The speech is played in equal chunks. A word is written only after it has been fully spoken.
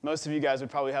Most of you guys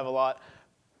would probably have a lot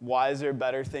wiser,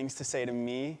 better things to say to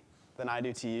me than I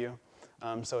do to you.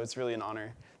 So it's really an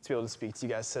honor to be able to speak to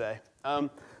you guys today.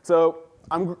 So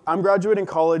I'm graduating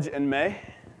college in May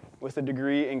with a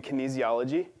degree in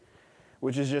kinesiology,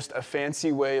 which is just a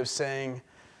fancy way of saying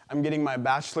I'm getting my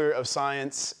Bachelor of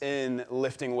Science in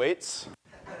lifting weights.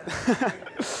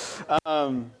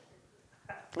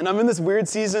 And I'm in this weird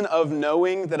season of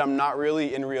knowing that I'm not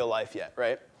really in real life yet,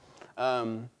 right?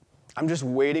 I'm just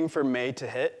waiting for May to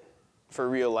hit, for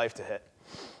real life to hit.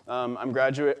 Like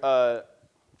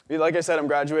I said, I'm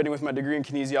graduating with my degree in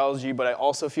kinesiology, but I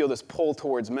also feel this pull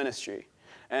towards ministry.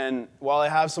 And while I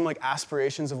have some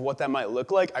aspirations of what that might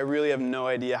look like, I really have no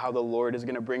idea how the Lord is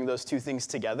going to bring those two things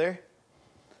together.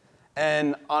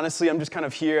 And honestly, I'm just kind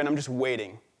of here and I'm just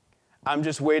waiting. I'm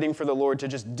just waiting for the Lord to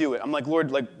just do it. I'm like,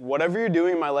 Lord, whatever you're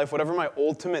doing in my life, whatever my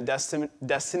ultimate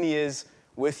destiny is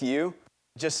with you,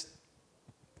 just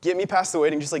get me past the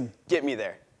waiting, just get me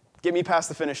there. Get me past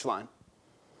the finish line.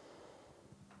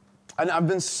 And I've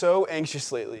been so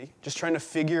anxious lately, just trying to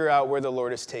figure out where the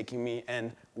Lord is taking me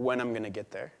and when I'm going to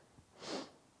get there.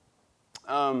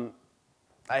 I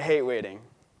hate waiting.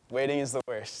 Waiting is the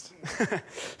worst.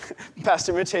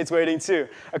 Pastor Mitch hates waiting too.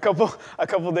 A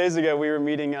couple days ago, we were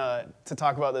meeting to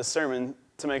talk about this sermon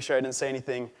to make sure I didn't say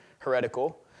anything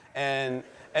heretical. And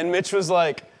Mitch was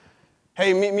like,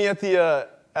 "Hey, meet me at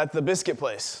the biscuit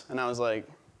place." And I was like,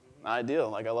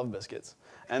 "Ideal. I love biscuits."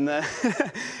 And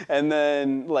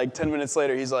then 10 minutes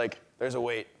later, he's like, "There's a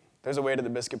wait. There's a wait at the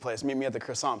biscuit place. Meet me at the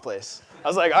croissant place." I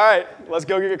was like, "All right, let's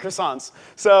go get croissants."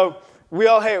 So we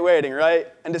all hate waiting, right?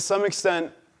 And to some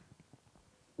extent,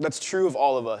 that's true of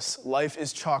all of us. Life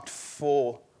is chock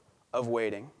full of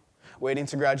waiting. Waiting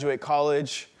to graduate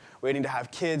college, waiting to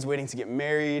have kids, waiting to get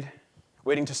married,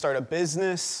 waiting to start a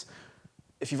business.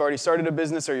 If you've already started a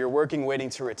business or you're working, waiting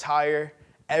to retire.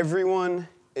 Everyone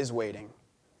is waiting.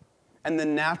 And the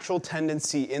natural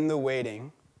tendency in the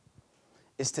waiting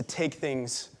is to take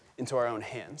things into our own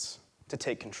hands, to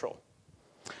take control.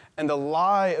 And the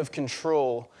lie of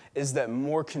control is that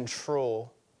more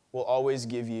control will always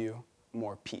give you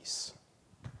more peace.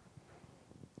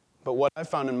 But what I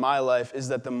found in my life is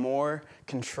that the more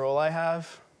control I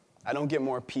have, I don't get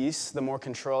more peace. The more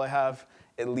control I have,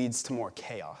 it leads to more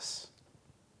chaos.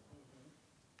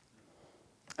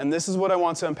 And this is what I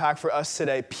want to unpack for us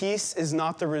today. Peace is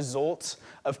not the result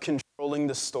of controlling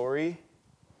the story.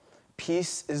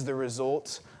 Peace is the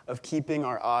result of keeping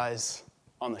our eyes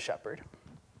on the shepherd.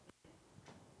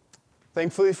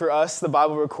 Thankfully for us, the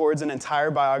Bible records an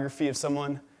entire biography of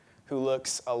someone who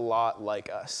looks a lot like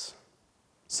us.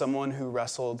 Someone who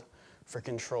wrestled for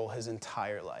control his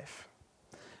entire life.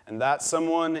 And that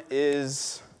someone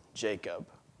is Jacob.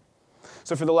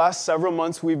 So for the last several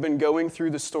months, we've been going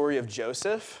through the story of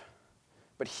Joseph.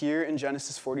 But here in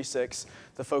Genesis 46,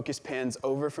 the focus pans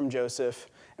over from Joseph,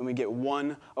 and we get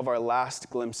one of our last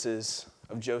glimpses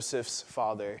of Joseph's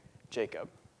father, Jacob.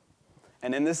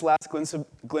 And in this last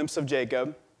glimpse of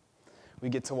Jacob, we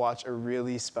get to watch a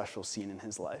really special scene in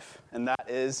his life. And that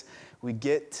is, we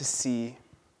get to see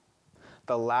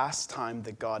the last time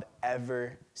that God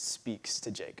ever speaks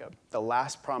to Jacob. The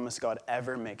last promise God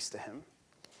ever makes to him.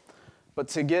 But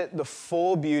to get the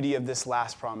full beauty of this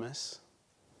last promise,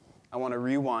 I want to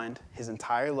rewind his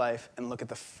entire life and look at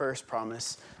the first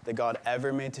promise that God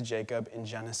ever made to Jacob in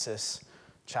Genesis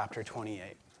chapter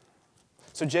 28.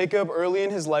 So Jacob, early in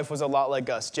his life, was a lot like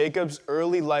us. Jacob's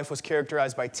early life was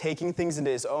characterized by taking things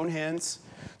into his own hands,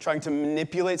 trying to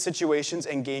manipulate situations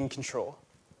and gain control.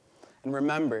 And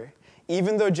remember,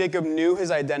 even though Jacob knew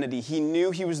his identity, he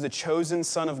knew he was the chosen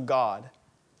son of God.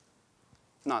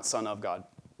 Not son of God.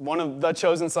 One of the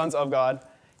chosen sons of God.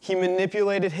 He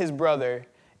manipulated his brother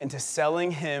into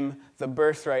selling him the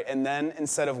birthright. And then,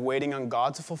 instead of waiting on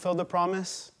God to fulfill the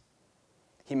promise,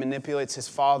 he manipulates his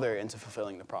father into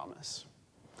fulfilling the promise.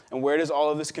 And where does all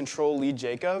of this control lead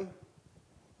Jacob?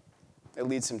 It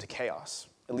leads him to chaos.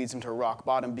 It leads him to rock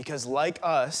bottom. Because like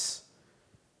us,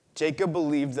 Jacob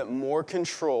believed that more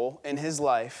control in his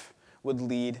life would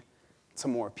lead to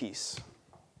more peace.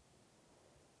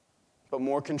 But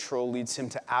more control leads him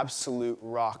to absolute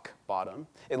rock bottom.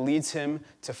 It leads him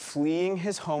to fleeing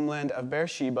his homeland of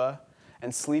Beersheba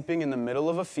and sleeping in the middle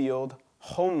of a field,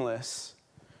 homeless,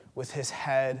 with his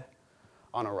head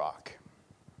on a rock.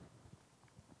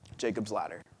 Jacob's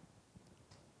ladder.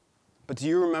 But do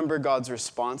you remember God's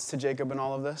response to Jacob in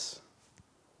all of this?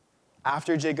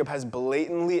 After Jacob has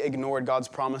blatantly ignored God's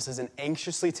promises and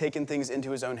anxiously taken things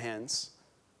into his own hands,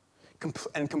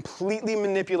 and completely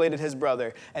manipulated his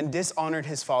brother and dishonored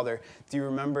his father, do you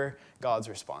remember God's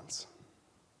response?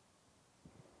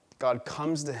 God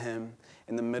comes to him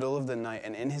in the middle of the night,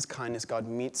 and in his kindness, God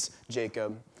meets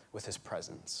Jacob with his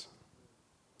presence.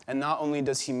 And not only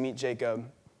does he meet Jacob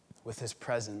with his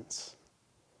presence,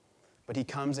 but he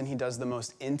comes and he does the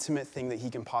most intimate thing that he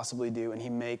can possibly do, and he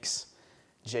makes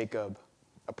Jacob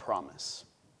a promise.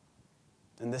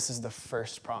 And this is the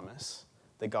first promise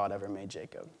that God ever made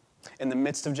Jacob. In the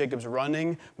midst of Jacob's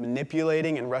running,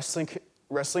 manipulating, and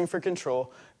wrestling for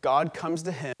control, God comes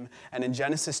to him, and in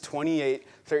Genesis 28,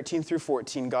 13 through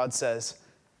 14, God says,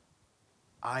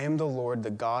 I am the Lord,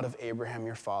 the God of Abraham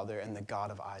your father, and the God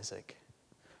of Isaac.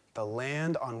 The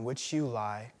land on which you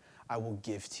lie, I will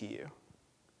give to you.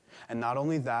 And not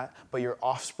only that, but your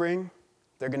offspring,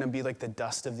 they're going to be like the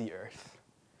dust of the earth.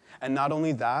 And not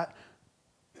only that,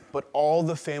 but all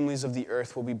the families of the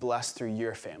earth will be blessed through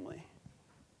your family.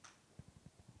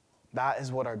 That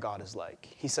is what our God is like.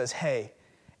 He says, hey,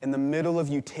 in the middle of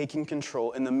you taking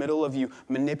control, in the middle of you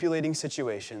manipulating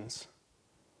situations,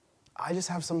 I just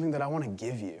have something that I want to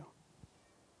give you.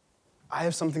 I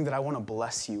have something that I want to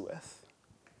bless you with.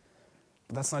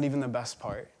 But that's not even the best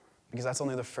part, because that's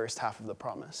only the first half of the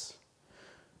promise.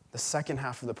 The second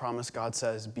half of the promise, God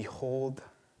says, behold,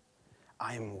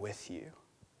 I am with you,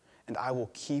 and I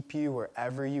will keep you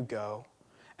wherever you go,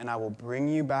 and I will bring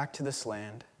you back to this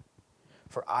land,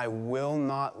 for I will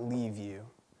not leave you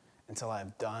until I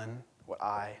have done what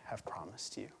I have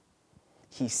promised you.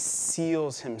 He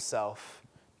seals himself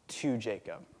to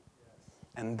Jacob.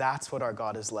 And that's what our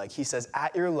God is like. He says,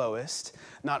 at your lowest,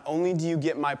 not only do you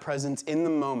get my presence in the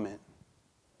moment,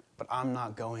 but I'm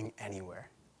not going anywhere,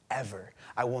 ever.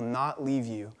 I will not leave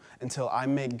you until I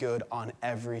make good on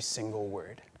every single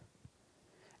word.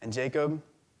 And Jacob,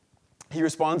 he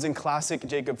responds in classic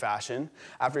Jacob fashion.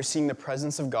 After seeing the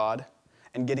presence of God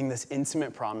and getting this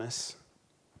intimate promise,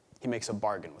 he makes a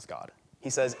bargain with God. He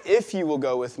says, if you will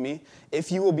go with me,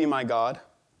 if you will be my God,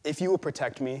 if you will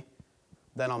protect me,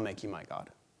 then I'll make you my God.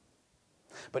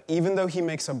 But even though he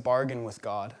makes a bargain with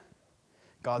God,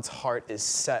 God's heart is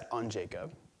set on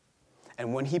Jacob.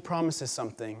 And when he promises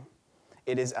something,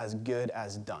 it is as good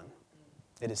as done.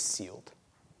 It is sealed.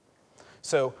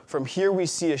 So from here we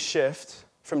see a shift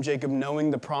from Jacob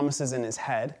knowing the promises in his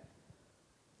head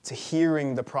to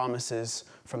hearing the promises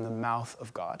from the mouth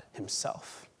of God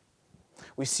himself.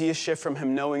 We see a shift from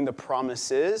him knowing the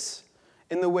promises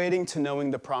in the waiting to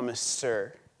knowing the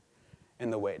promiser in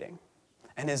the waiting.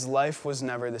 And his life was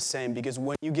never the same, because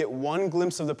when you get one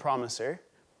glimpse of the promiser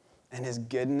and his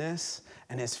goodness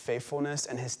and his faithfulness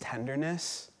and his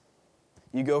tenderness,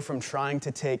 you go from trying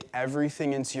to take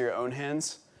everything into your own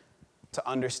hands to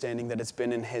understanding that it's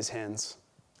been in his hands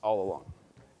all along.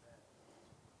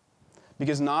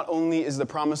 Because not only is the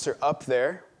promiser up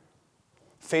there,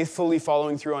 faithfully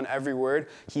following through on every word,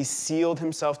 he sealed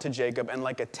himself to Jacob, and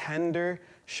like a tender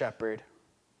shepherd,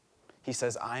 he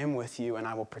says, I am with you and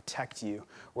I will protect you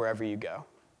wherever you go.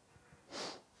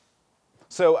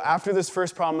 So after this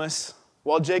first promise,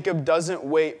 while Jacob doesn't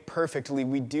wait perfectly,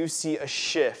 we do see a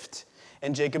shift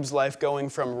in Jacob's life going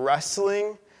from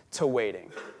wrestling to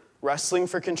waiting. Wrestling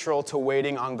for control to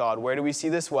waiting on God. Where do we see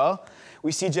this? Well,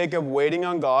 we see Jacob waiting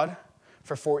on God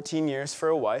for 14 years for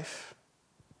a wife.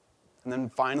 And then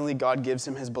finally, God gives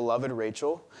him his beloved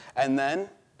Rachel. And then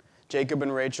Jacob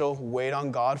and Rachel wait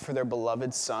on God for their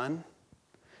beloved son.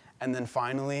 And then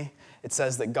finally, it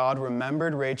says that God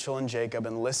remembered Rachel and Jacob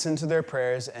and listened to their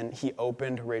prayers, and he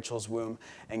opened Rachel's womb.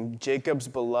 And Jacob's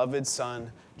beloved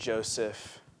son,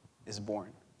 Joseph, is born.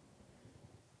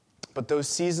 But those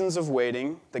seasons of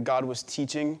waiting that God was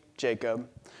teaching Jacob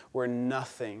were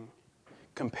nothing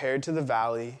compared to the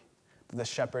valley that the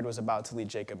shepherd was about to lead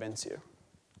Jacob into.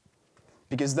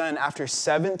 Because then, after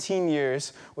 17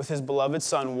 years with his beloved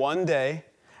son, one day,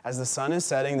 as the sun is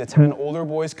setting, the 10 older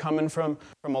boys coming from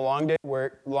a long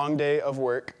day of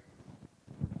work,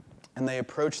 and they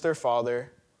approach their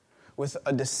father with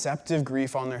a deceptive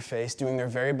grief on their face, doing their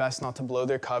very best not to blow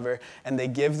their cover, and they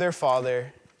give their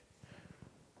father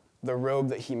the robe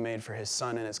that he made for his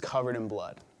son, and it's covered in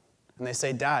blood. And they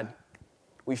say, Dad,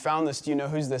 we found this. Do you know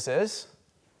whose this is?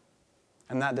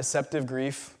 And that deceptive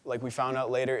grief, like we found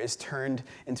out later, is turned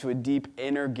into a deep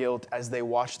inner guilt as they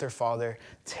watch their father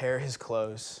tear his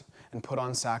clothes and put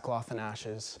on sackcloth and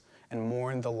ashes and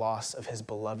mourn the loss of his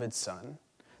beloved son,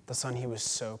 the son he was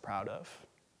so proud of.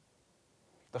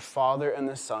 The father and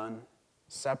the son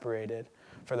separated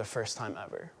for the first time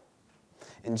ever.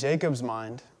 In Jacob's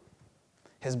mind,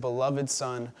 his beloved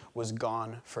son was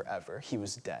gone forever. He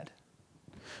was dead.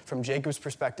 From Jacob's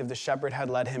perspective, the shepherd had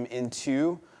led him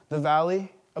into the valley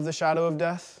of the shadow of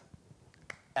death.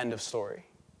 End of story.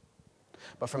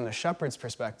 But from the shepherd's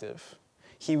perspective,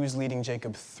 he was leading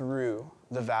Jacob through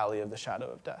the valley of the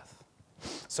shadow of death.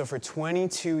 So for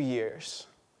 22 years,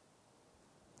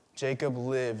 Jacob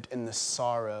lived in the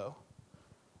sorrow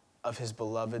of his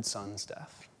beloved son's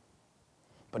death.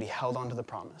 But he held on to the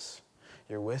promise.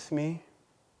 You're with me,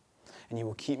 and you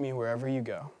will keep me wherever you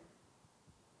go.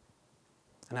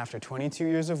 And after 22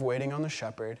 years of waiting on the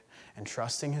shepherd and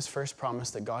trusting his first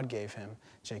promise that God gave him,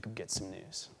 Jacob gets some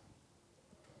news.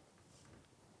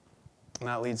 And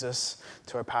that leads us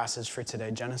to our passage for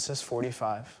today, Genesis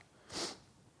 45,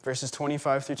 verses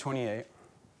 25 through 28. It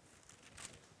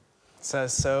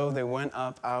says, "So they went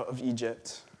up out of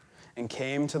Egypt and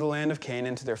came to the land of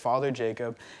Canaan to their father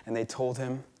Jacob, and they told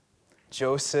him,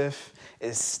 'Joseph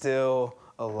is still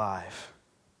alive,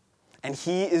 and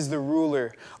he is the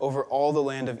ruler over all the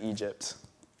land of Egypt.'"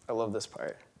 I love this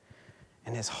part.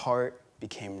 "And his heart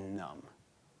became numb,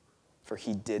 for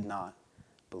he did not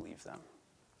believe them."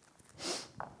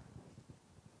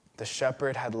 The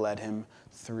shepherd had led him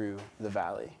through the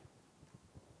valley.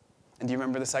 And do you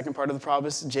remember the second part of the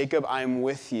promise? "Jacob, I am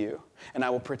with you, and I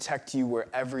will protect you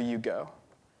wherever you go."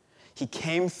 He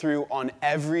came through on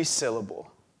every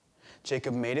syllable.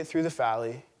 Jacob made it through the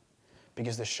valley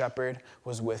because the shepherd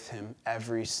was with him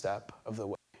every step of the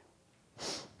way.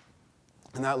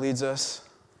 And that leads us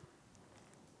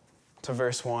to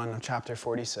verse 1 of chapter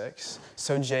 46.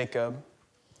 "So Jacob,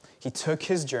 he took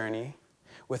his journey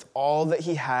with all that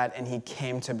he had, and he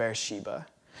came to Beersheba,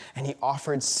 and he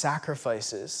offered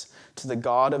sacrifices to the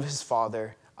God of his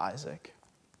father Isaac."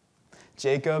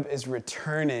 Jacob is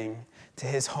returning to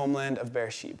his homeland of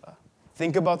Beersheba.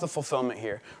 Think about the fulfillment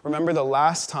here. Remember the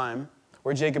last time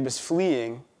where Jacob is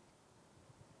fleeing,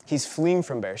 he's fleeing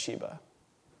from Beersheba.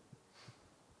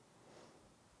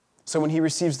 So when he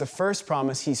receives the first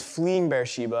promise, he's fleeing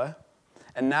Beersheba,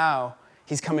 and now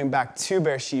he's coming back to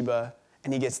Beersheba,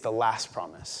 and he gets the last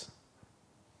promise.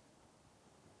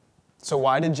 So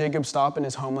why did Jacob stop in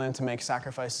his homeland to make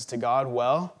sacrifices to God?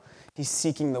 Well, he's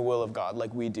seeking the will of God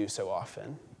like we do so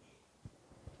often.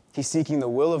 He's seeking the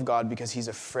will of God because he's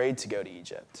afraid to go to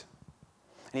Egypt.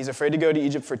 And he's afraid to go to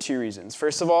Egypt for two reasons.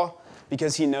 First of all,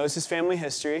 because he knows his family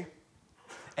history,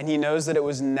 and he knows that it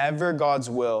was never God's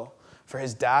will for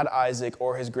his dad Isaac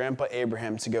or his grandpa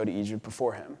Abraham to go to Egypt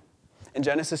before him. In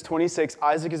Genesis 26,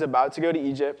 Isaac is about to go to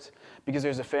Egypt because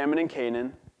there's a famine in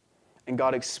Canaan, and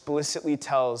God explicitly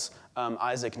tells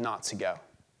Isaac not to go.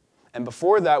 And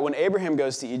before that, when Abraham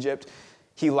goes to Egypt,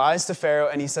 he lies to Pharaoh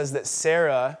and he says that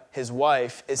Sarah, his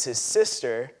wife, is his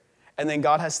sister, and then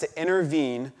God has to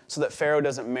intervene so that Pharaoh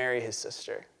doesn't marry his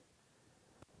sister.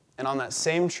 And on that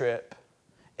same trip,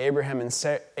 Abraham and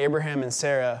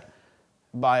Sarah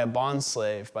buy a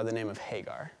bondslave by the name of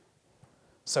Hagar.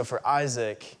 So for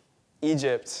Isaac,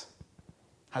 Egypt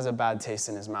has a bad taste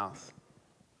in his mouth.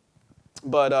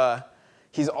 But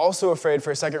he's also afraid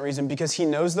for a second reason because he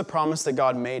knows the promise that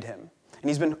God made him.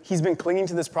 And he's been clinging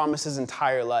to this promise his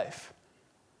entire life.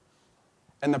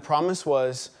 And the promise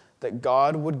was that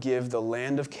God would give the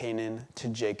land of Canaan to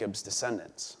Jacob's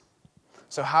descendants.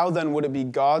 So how then would it be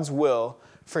God's will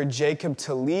for Jacob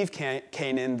to leave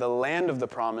Canaan, the land of the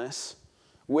promise,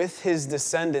 with his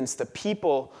descendants, the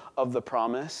people of the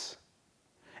promise,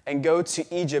 and go to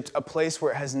Egypt, a place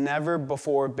where it has never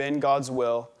before been God's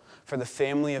will for the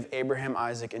family of Abraham,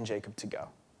 Isaac, and Jacob to go?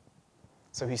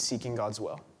 So he's seeking God's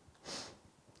will.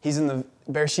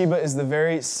 Beersheba is the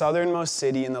very southernmost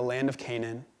city in the land of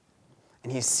Canaan,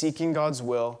 and he's seeking God's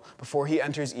will before he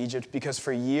enters Egypt because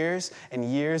for years and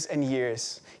years and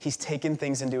years, he's taken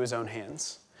things into his own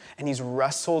hands, and he's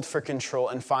wrestled for control,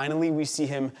 and finally we see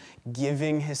him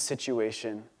giving his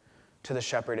situation to the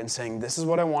shepherd and saying, "This is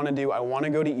what I want to do. I want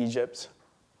to go to Egypt,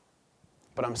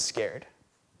 but I'm scared.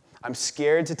 I'm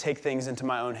scared to take things into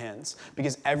my own hands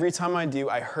because every time I do,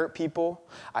 I hurt people,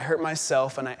 I hurt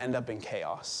myself, and I end up in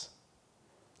chaos.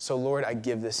 So Lord, I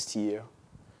give this to you.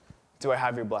 Do I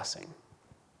have your blessing?"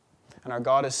 And our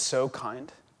God is so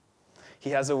kind.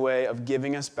 He has a way of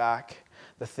giving us back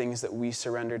the things that we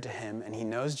surrendered to him, and he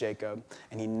knows Jacob,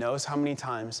 and he knows how many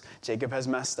times Jacob has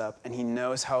messed up, and he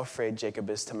knows how afraid Jacob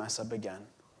is to mess up again.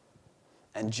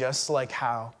 And just like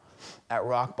how at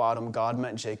rock bottom, God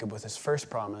met Jacob with his first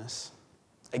promise,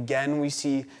 again we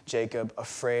see Jacob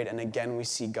afraid, and again we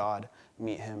see God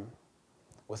meet him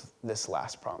with this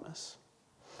last promise.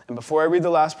 And before I read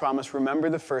the last promise, remember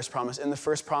the first promise. In the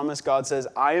first promise, God says,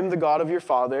 "I am the God of your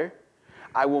father.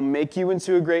 I will make you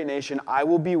into a great nation. I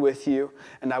will be with you,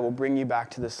 and I will bring you back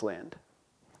to this land."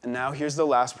 And now here's the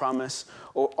last promise.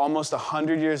 Almost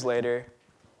 100 years later,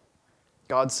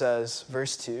 God says,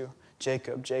 verse 2,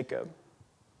 "Jacob, Jacob."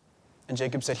 And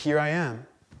Jacob said, "Here I am."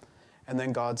 And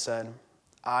then God said,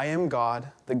 "I am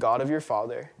God, the God of your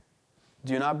father.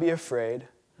 Do not be afraid,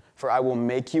 For I will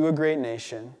make you a great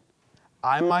nation.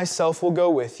 I myself will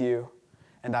go with you,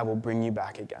 and I will bring you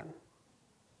back again.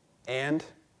 And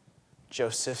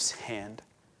Joseph's hand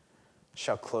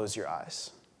shall close your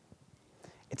eyes.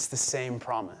 It's the same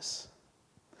promise.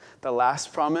 The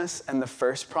last promise and the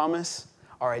first promise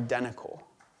are identical.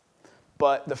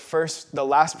 But the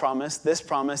last promise, this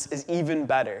promise, is even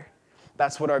better.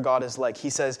 That's what our God is like. He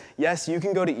says, yes, you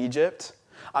can go to Egypt.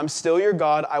 I'm still your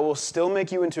God. I will still make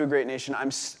you into a great nation.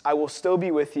 I will still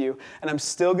be with you, and I'm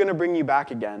still going to bring you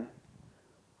back again.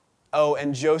 Oh,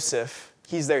 and Joseph,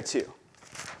 he's there too.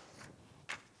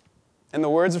 In the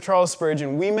words of Charles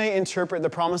Spurgeon, we may interpret the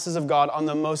promises of God on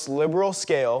the most liberal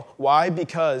scale. Why?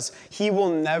 Because he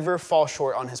will never fall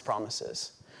short on his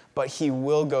promises, but he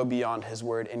will go beyond his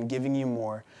word in giving you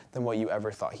more than what you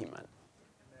ever thought he meant.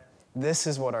 This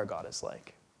is what our God is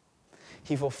like.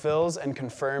 He fulfills and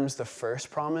confirms the first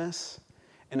promise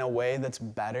in a way that's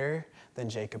better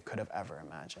than Jacob could have ever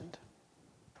imagined.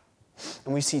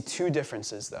 And we see two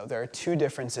differences, though. There are two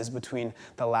differences between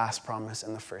the last promise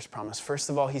and the first promise.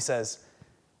 First of all, he says,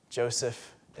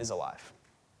 Joseph is alive.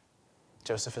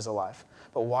 Joseph is alive.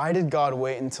 But why did God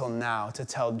wait until now to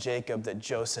tell Jacob that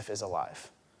Joseph is alive?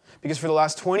 Because for the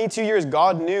last 22 years,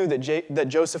 God knew that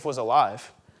Joseph was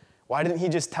alive. Why didn't he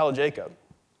just tell Jacob?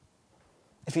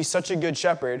 If he's such a good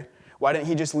shepherd, why didn't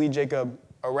he just lead Jacob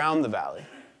around the valley?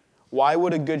 Why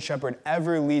would a good shepherd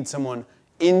ever lead someone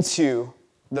into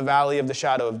the valley of the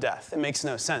shadow of death? It makes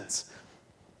no sense.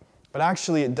 But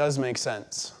actually, it does make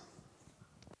sense.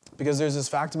 Because there's this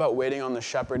fact about waiting on the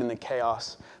shepherd in the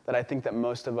chaos that I think that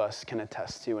most of us can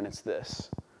attest to, and it's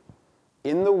this.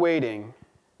 In the waiting,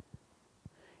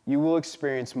 you will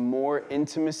experience more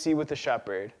intimacy with the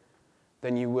shepherd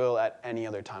than you will at any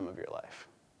other time of your life.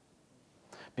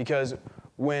 Because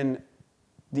when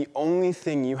the only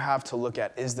thing you have to look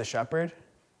at is the shepherd,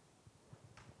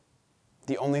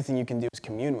 the only thing you can do is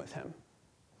commune with him.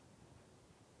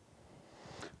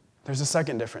 There's a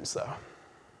second difference, though.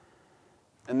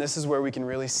 And this is where we can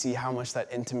really see how much that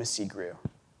intimacy grew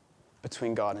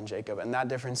between God and Jacob. And that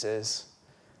difference is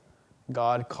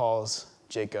God calls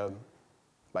Jacob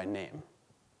by name.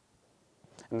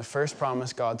 In the first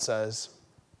promise, God says,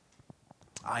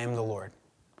 I am the Lord.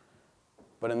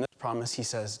 But in this promise, he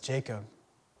says, Jacob,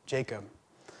 Jacob.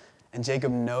 And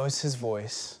Jacob knows his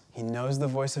voice. He knows the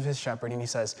voice of his shepherd, and he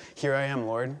says, here I am,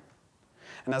 Lord.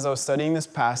 And as I was studying this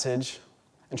passage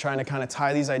and trying to kind of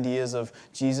tie these ideas of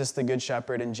Jesus, the good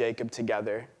shepherd, and Jacob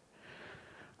together,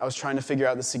 I was trying to figure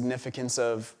out the significance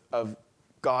of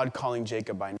God calling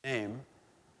Jacob by name.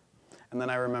 And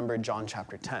then I remembered John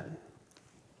chapter 10.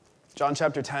 John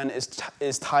chapter 10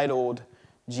 is titled,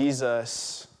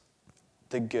 Jesus,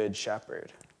 the Good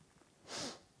Shepherd.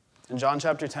 In John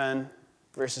chapter 10,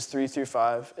 verses 3 through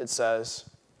 5, it says,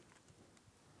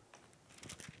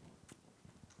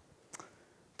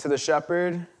 to the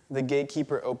shepherd, the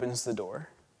gatekeeper opens the door.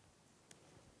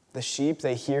 The sheep,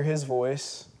 they hear his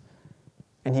voice,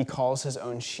 and he calls his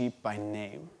own sheep by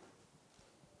name,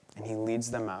 and he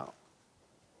leads them out.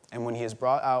 And when he has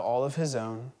brought out all of his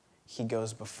own, he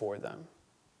goes before them,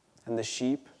 and the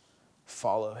sheep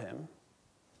follow him,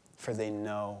 for they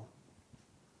know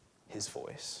his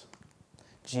voice.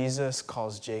 Jesus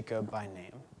calls Jacob by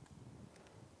name,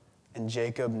 and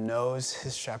Jacob knows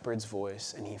his shepherd's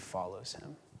voice, and he follows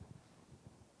him.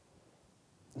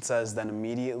 It says, then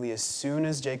immediately, as soon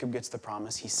as Jacob gets the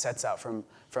promise, he sets out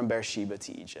from Beersheba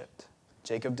to Egypt.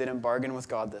 Jacob didn't bargain with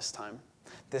God this time.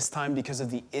 This time, because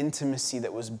of the intimacy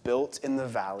that was built in the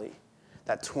valley,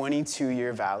 that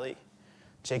 22-year valley,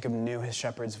 Jacob knew his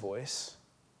shepherd's voice.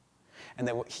 And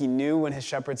that he knew when his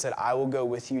shepherd said, I will go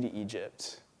with you to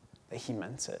Egypt, that he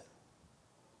meant it.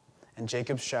 And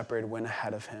Jacob's shepherd went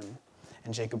ahead of him,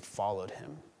 and Jacob followed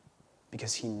him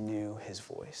because he knew his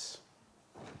voice.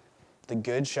 The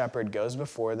good shepherd goes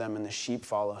before them, and the sheep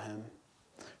follow him,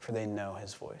 for they know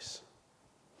his voice.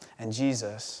 And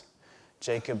Jesus,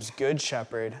 Jacob's good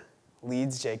shepherd,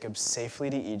 leads Jacob safely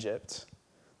to Egypt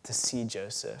to see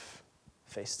Joseph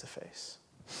face to face.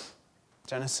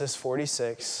 Genesis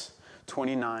 46,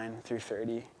 29 through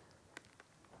 30,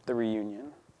 the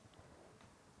reunion.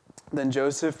 Then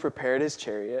Joseph prepared his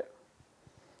chariot,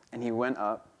 and he went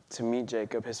up to meet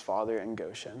Jacob, his father, in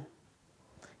Goshen.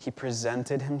 He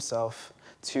presented himself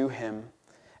to him,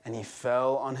 and he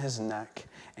fell on his neck,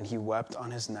 and he wept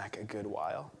on his neck a good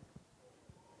while.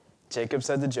 Jacob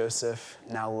said to Joseph,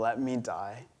 now let me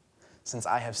die, since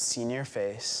I have seen your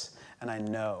face, and I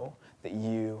know that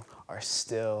you are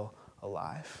still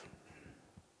alive.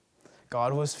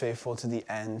 God was faithful to the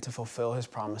end to fulfill his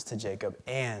promise to Jacob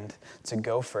and to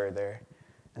go further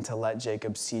and to let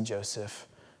Jacob see Joseph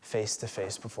face to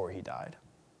face before he died.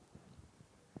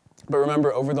 But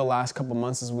remember, over the last couple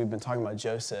months as we've been talking about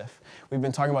Joseph, we've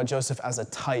been talking about Joseph as a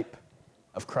type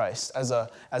of Christ, as a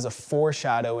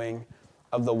foreshadowing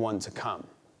of the one to come.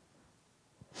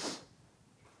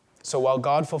 So while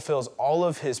God fulfills all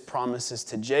of his promises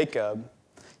to Jacob,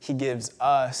 he gives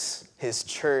us, his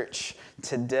church,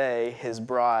 today, his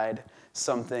bride,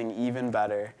 something even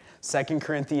better. 2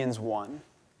 Corinthians 1,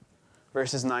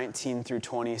 verses 19 through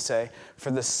 20 say, "For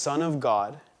the Son of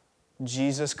God,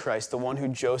 Jesus Christ, the one who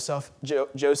Joseph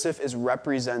is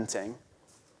representing,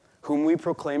 whom we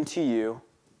proclaim to you,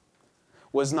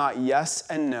 was not yes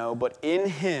and no, but in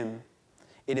him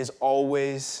it is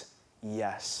always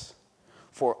yes.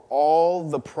 For all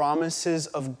the promises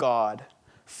of God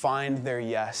find their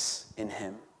yes in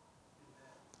him."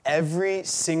 Every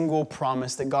single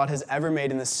promise that God has ever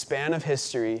made in the span of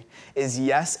history is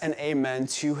yes and amen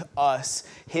to us,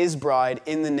 his bride,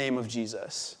 in the name of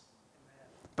Jesus.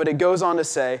 But it goes on to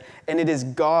say, "And it is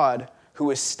God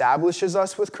who establishes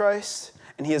us with Christ,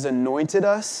 and he has anointed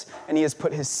us, and he has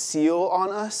put his seal on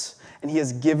us, and he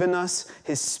has given us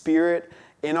his Spirit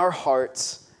in our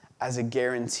hearts as a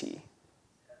guarantee."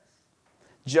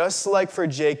 Just like for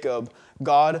Jacob,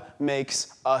 God makes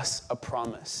us a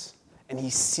promise, and he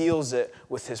seals it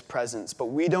with his presence. But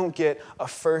we don't get a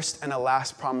first and a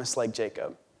last promise like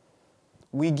Jacob.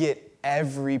 We get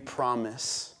every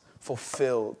promise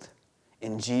fulfilled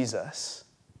in Jesus.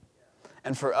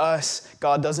 And for us,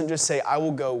 God doesn't just say, "I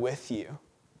will go with you,"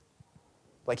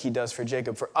 like he does for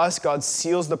Jacob. For us, God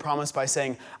seals the promise by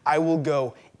saying, "I will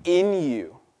go in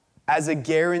you," as a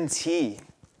guarantee.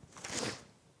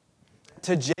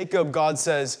 To Jacob, God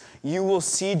says, "You will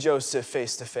see Joseph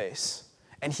face to face,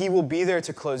 and he will be there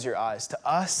to close your eyes." To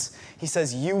us, he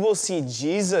says, "You will see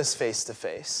Jesus face to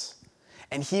face,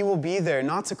 and he will be there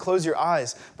not to close your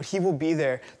eyes, but he will be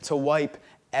there to wipe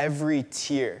every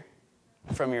tear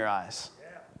from your eyes."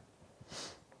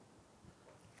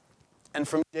 And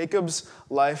from Jacob's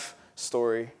life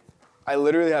story, I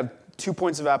literally have 2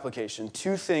 points of application,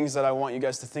 2 things that I want you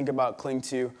guys to think about, cling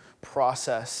to,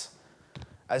 process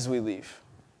as we leave.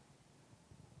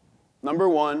 Number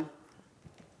 1,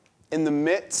 in the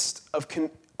midst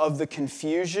of the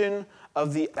confusion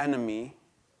of the enemy,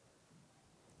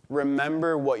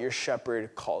 remember what your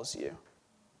shepherd calls you.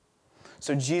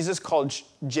 So Jesus called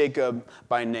Jacob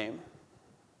by name,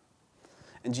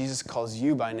 and Jesus calls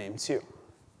you by name too.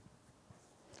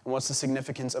 And what's the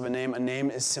significance of a name? A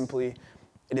name is simply,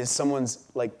 it is someone's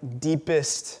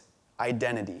deepest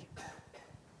identity.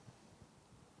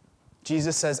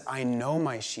 Jesus says, "I know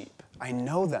my sheep. I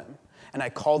know them, and I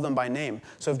call them by name."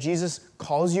 So if Jesus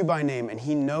calls you by name and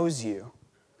he knows you,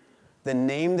 the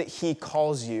name that he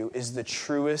calls you is the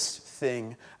truest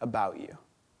thing about you.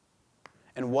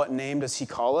 And what name does he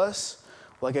call us?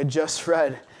 Like I just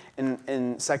read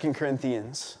in 2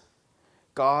 Corinthians,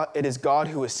 it is God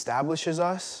who establishes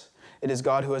us. It is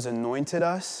God who has anointed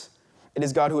us. It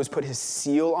is God who has put his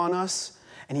seal on us,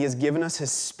 and he has given us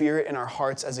his Spirit in our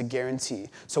hearts as a guarantee.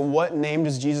 So what name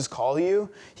does Jesus call you?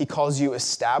 He calls you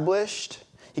established.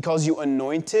 He calls you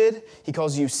anointed. He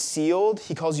calls you sealed.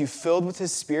 He calls you filled with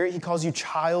his Spirit. He calls you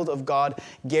child of God,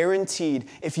 guaranteed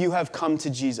if you have come to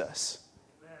Jesus.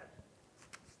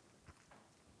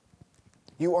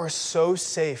 You are so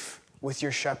safe with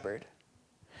your shepherd.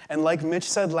 And like Mitch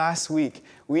said last week,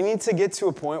 we need to get to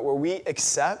a point where we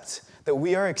accept that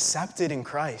we are accepted in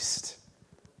Christ.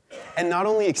 And not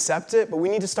only accept it, but we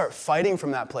need to start fighting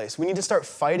from that place. We need to start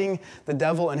fighting the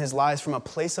devil and his lies from a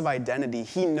place of identity.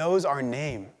 He knows our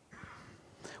name.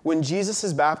 When Jesus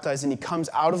is baptized and he comes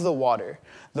out of the water,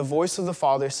 the voice of the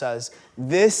Father says,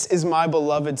 "This is my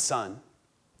beloved Son,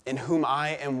 in whom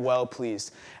I am well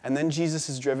pleased." And then Jesus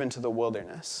is driven to the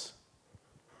wilderness.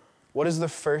 What is the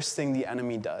first thing the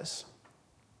enemy does?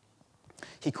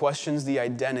 He questions the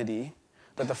identity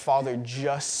that the Father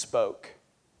just spoke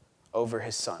over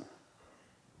his Son.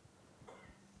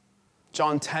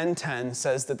 John 10:10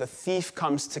 says that the thief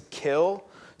comes to kill,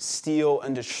 steal,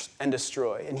 and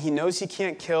destroy. And he knows he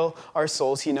can't kill our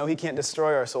souls. He knows he can't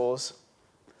destroy our souls.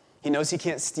 He knows he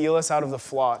can't steal us out of the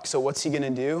flock. So what's he going to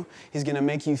do? He's going to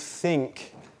make you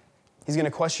think. He's going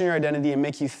to question your identity and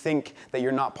make you think that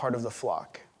you're not part of the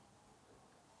flock.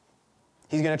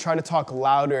 He's going to try to talk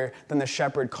louder than the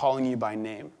shepherd calling you by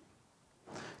name.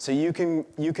 So you can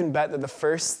bet that the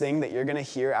first thing that you're going to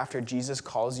hear after Jesus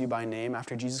calls you by name,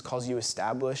 after Jesus calls you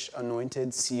established,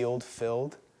 anointed, sealed,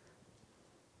 filled,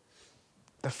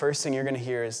 the first thing you're going to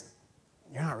hear is,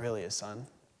 "You're not really a son.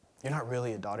 You're not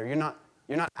really a daughter. You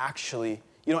don't actually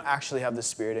have the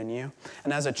Spirit in you."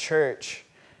 And as a church,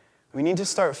 we need to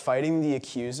start fighting the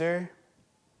accuser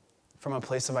from a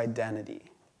place of identity.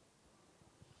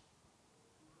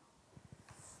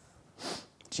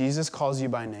 Jesus calls you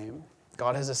by name.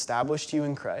 God has established you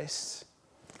in Christ.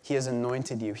 He has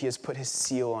anointed you. He has put his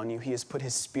seal on you. He has put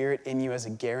his Spirit in you as a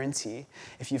guarantee.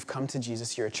 If you've come to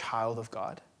Jesus, you're a child of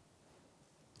God.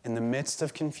 In the midst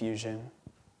of confusion,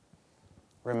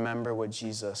 remember what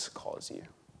Jesus calls you.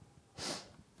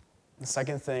 The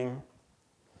second thing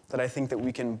that I think that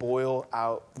we can boil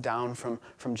down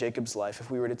from Jacob's life, if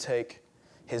we were to take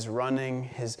his running,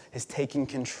 his taking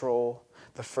control,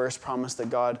 the first promise that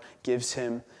God gives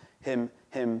him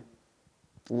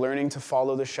learning to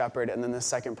follow the shepherd, and then the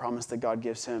second promise that God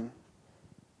gives him,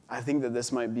 I think that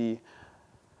this might be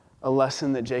a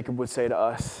lesson that Jacob would say to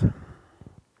us.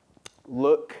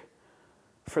 Look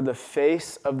for the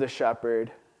face of the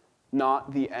shepherd,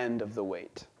 not the end of the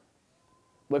wait.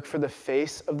 Look for the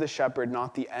face of the shepherd,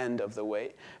 not the end of the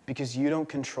wait, because you don't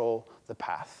control the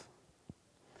path.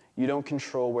 You don't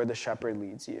control where the shepherd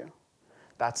leads you.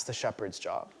 That's the shepherd's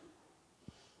job.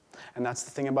 And that's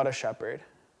the thing about a shepherd.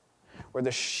 Where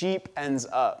the sheep ends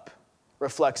up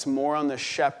reflects more on the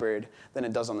shepherd than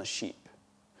it does on the sheep.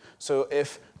 So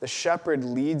if the shepherd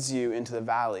leads you into the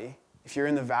valley, if you're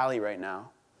in the valley right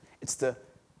now, it's the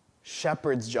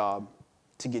shepherd's job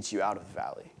to get you out of the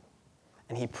valley.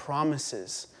 And he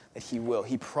promises that he will.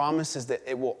 He promises that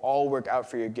it will all work out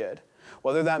for your good.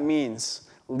 Whether that means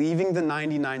leaving the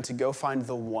 99 to go find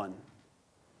the one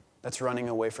that's running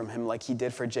away from him like he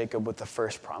did for Jacob with the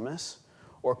first promise,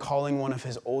 or calling one of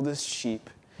his oldest sheep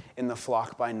in the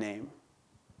flock by name,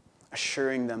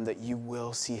 assuring them that you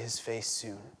will see his face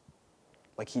soon,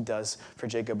 like he does for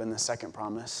Jacob in the second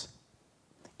promise.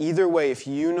 Either way, if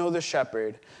you know the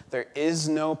shepherd, there is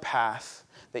no path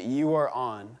that you are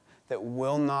on that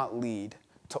will not lead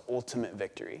to ultimate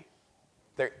victory.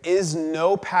 There is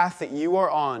no path that you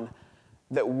are on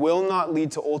that will not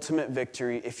lead to ultimate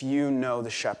victory if you know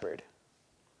the shepherd.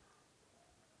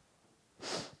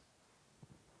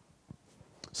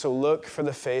 So look for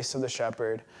the face of the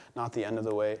shepherd, not the end of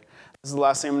the wait. This is the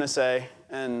last thing I'm going to say,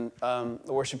 and the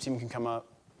worship team can come up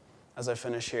as I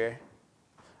finish here.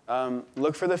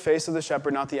 Look for the face of the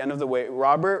shepherd, not the end of the wait.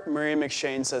 Robert Murray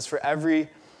McShane says, for every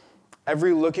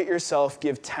look at yourself,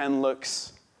 give 10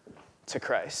 looks to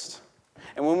Christ.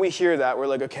 And when we hear that, we're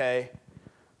like, okay,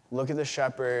 look at the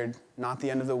shepherd, not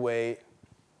the end of the wait.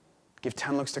 Give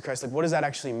 10 looks to Christ. Like, what does that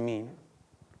actually mean?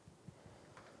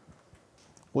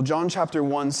 Well, John chapter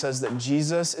 1 says that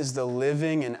Jesus is the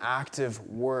living and active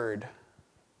Word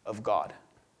of God.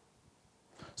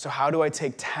 So how do I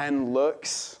take 10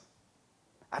 looks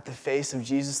at the face of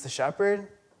Jesus the shepherd?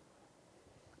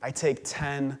 I take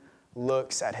 10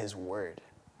 looks at his Word.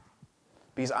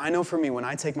 Because I know for me, when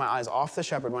I take my eyes off the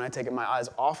shepherd, when I take my eyes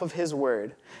off of his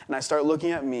word, and I start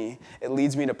looking at me, it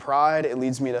leads me to pride, it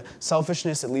leads me to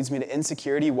selfishness, it leads me to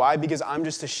insecurity. Why? Because I'm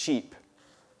just a sheep.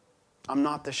 I'm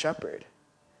not the shepherd.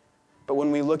 But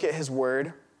when we look at his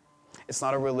word, it's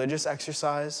not a religious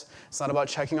exercise. It's not about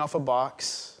checking off a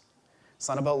box. It's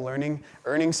not about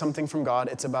earning something from God.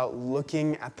 It's about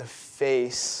looking at the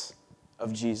face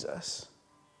of Jesus.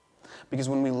 Because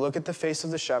when we look at the face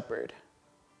of the shepherd,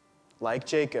 like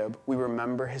Jacob, we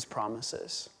remember his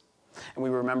promises. And we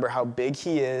remember how big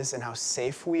he is and how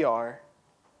safe we are.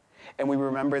 And we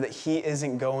remember that he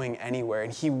isn't going anywhere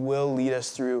and he will lead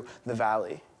us through the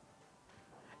valley.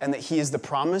 And that he is the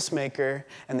promise maker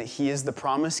and that he is the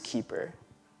promise keeper.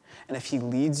 And if he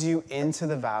leads you into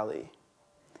the valley,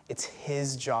 it's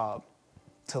his job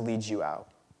to lead you out.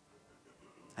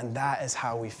 And that is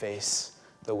how we face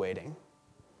the waiting.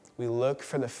 We look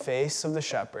for the face of the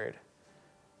shepherd,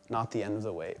 not the end of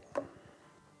the wait.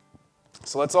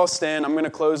 So let's all stand. I'm going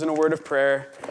to close in a word of prayer.